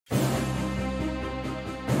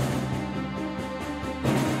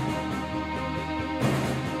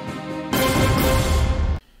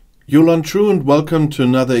Yolan True, and welcome to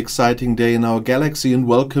another exciting day in our galaxy, and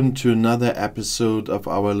welcome to another episode of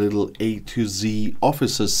our little A to Z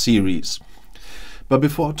officer series. But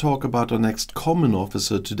before I talk about our next common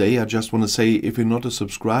officer today, I just want to say, if you're not a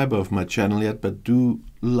subscriber of my channel yet but do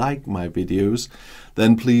like my videos,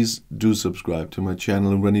 then please do subscribe to my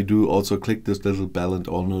channel, and when you do, also click this little bell and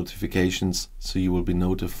all notifications so you will be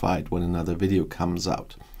notified when another video comes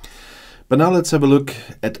out. But now let's have a look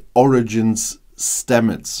at Origins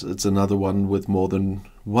Stamets. It's another one with more than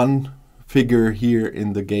one figure here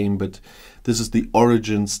in the game, but this is the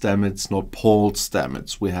Origin Stamets, not Paul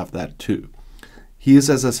Stamets. We have that too. He is,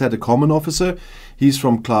 as I said, a common officer. He's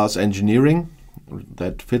from class engineering.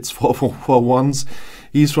 That fits for once.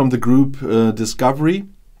 He's from the group Discovery,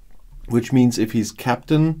 which means if he's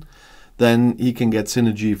captain, then he can get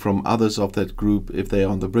synergy from others of that group if they are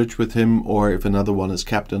on the bridge with him, or if another one is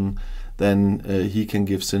captain, then he can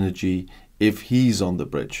give synergy if he's on the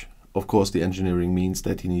bridge. Of course, the engineering means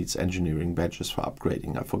that he needs engineering badges for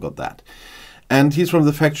upgrading. I forgot that. And he's from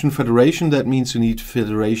the Faction Federation. That means you need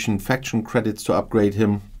Federation faction credits to upgrade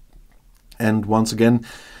him. And once again,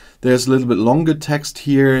 there's a little bit longer text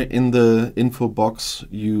here in the info box.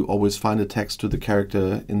 You always find a text to the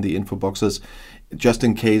character in the info boxes, just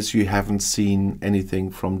in case you haven't seen anything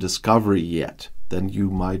from Discovery yet. Then you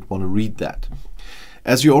might want to read that.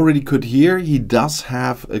 As you already could hear, he does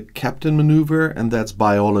have a captain maneuver, and that's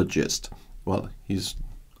biologist. Well, he's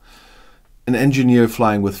an engineer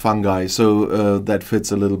flying with fungi, so that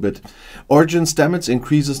fits a little bit. Origin Stamets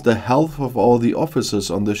increases the health of all the officers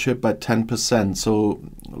on the ship by 10%. So,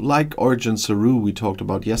 like Origin Saru we talked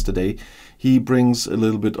about yesterday, he brings a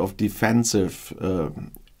little bit of defensive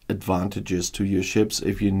advantages to your ships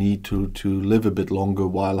if you need to live a bit longer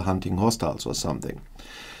while hunting hostiles or something.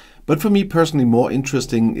 But for me personally, more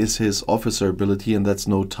interesting is his officer ability, and that's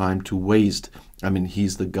no time to waste. I mean,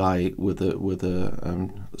 he's the guy with a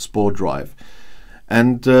spore drive.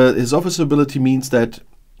 And his officer ability means that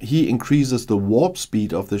he increases the warp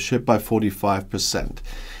speed of the ship by 45%.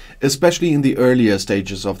 Especially in the earlier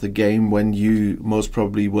stages of the game, when you most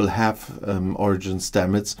probably will have Origin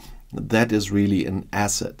Stamets, that is really an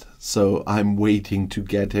asset. So I'm waiting to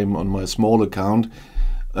get him on my small account,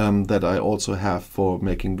 that I also have for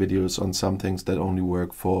making videos on some things that only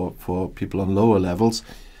work for people on lower levels.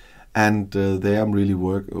 And there I'm really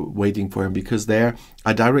waiting for him, because there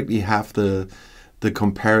I directly have the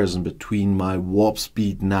comparison between my warp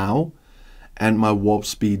speed now and my warp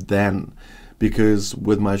speed then. Because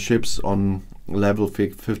with my ships on level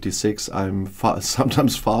 56, I'm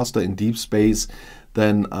sometimes faster in deep space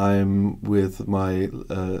than I'm with my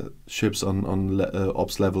ships on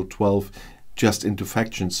ops level 12 just into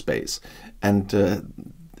faction space. And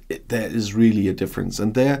there is really a difference.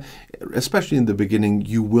 And there, especially in the beginning,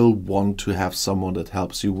 you will want to have someone that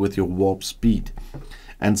helps you with your warp speed.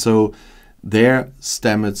 And so there,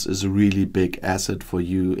 Stamets is a really big asset for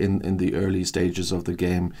you in the early stages of the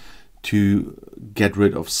game, to get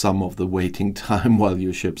rid of some of the waiting time while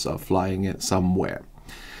your ships are flying somewhere.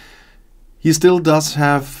 He still does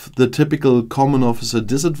have the typical common officer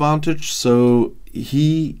disadvantage, so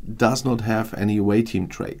he does not have any away team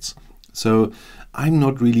traits. So I'm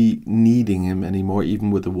not really needing him anymore, even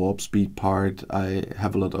with the warp speed part. I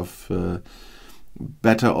have a lot of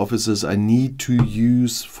better officers I need to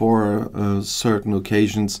use for certain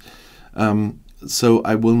occasions. So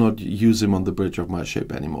I will not use him on the bridge of my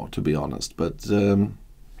ship anymore, to be honest. But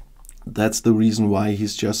that's the reason why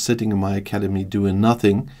he's just sitting in my academy doing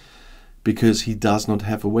nothing, because he does not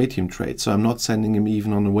have away team traits. So I'm not sending him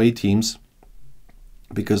even on away teams,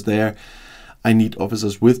 because there I need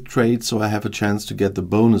officers with traits, so I have a chance to get the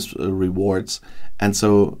bonus rewards. And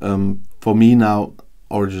so for me now,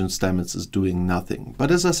 Origin Stamets is doing nothing.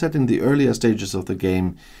 But as I said, in the earlier stages of the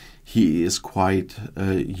game, he is quite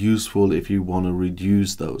useful if you want to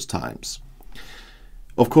reduce those times.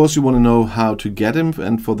 Of course, you want to know how to get him,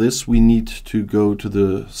 and for this we need to go to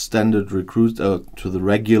the standard recruit, to the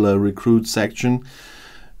regular recruit section,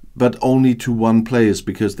 but only to one place,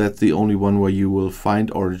 because that's the only one where you will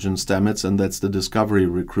find Origin Stamets, and that's the Discovery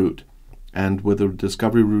recruit. And with the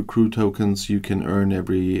Discovery recruit tokens, you can earn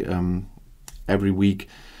every week.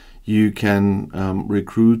 You can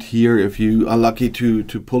recruit here if you are lucky to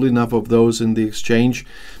pull enough of those in the exchange.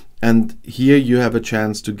 And here you have a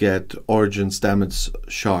chance to get Origin Stamets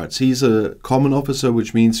shards. He's a common officer,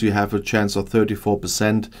 which means you have a chance of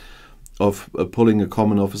 34% of pulling a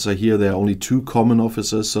common officer. Here there are only 2 common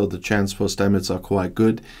officers, so the chance for Stamets are quite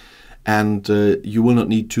good. And you will not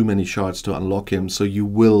need too many shards to unlock him, so you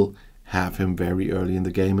will have him very early in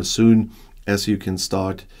the game, as soon as you can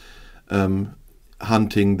start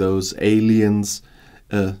hunting those aliens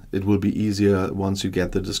it will be easier once you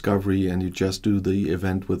get the discovery and you just do the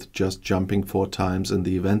event with just jumping 4 times and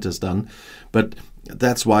the event is done. But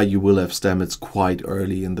that's why you will have Stamets quite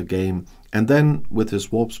early in the game. And then with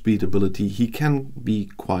his warp speed ability, he can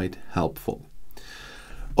be quite helpful.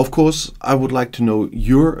 Of course, I would like to know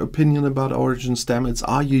your opinion about Origin Stamets.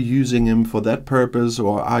 Are you using him for that purpose,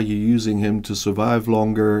 or are you using him to survive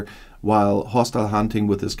longer while hostile hunting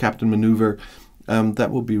with his captain maneuver?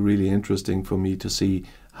 That would be really interesting for me to see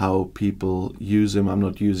how people use him. I'm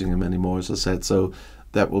not using him anymore, as I said, so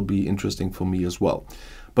that will be interesting for me as well.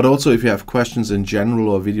 But also, if you have questions in general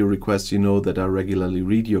or video requests, you know that I regularly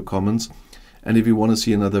read your comments. And if you want to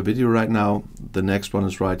see another video right now, the next one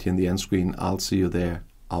is right here in the end screen. I'll see you there.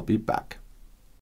 I'll be back.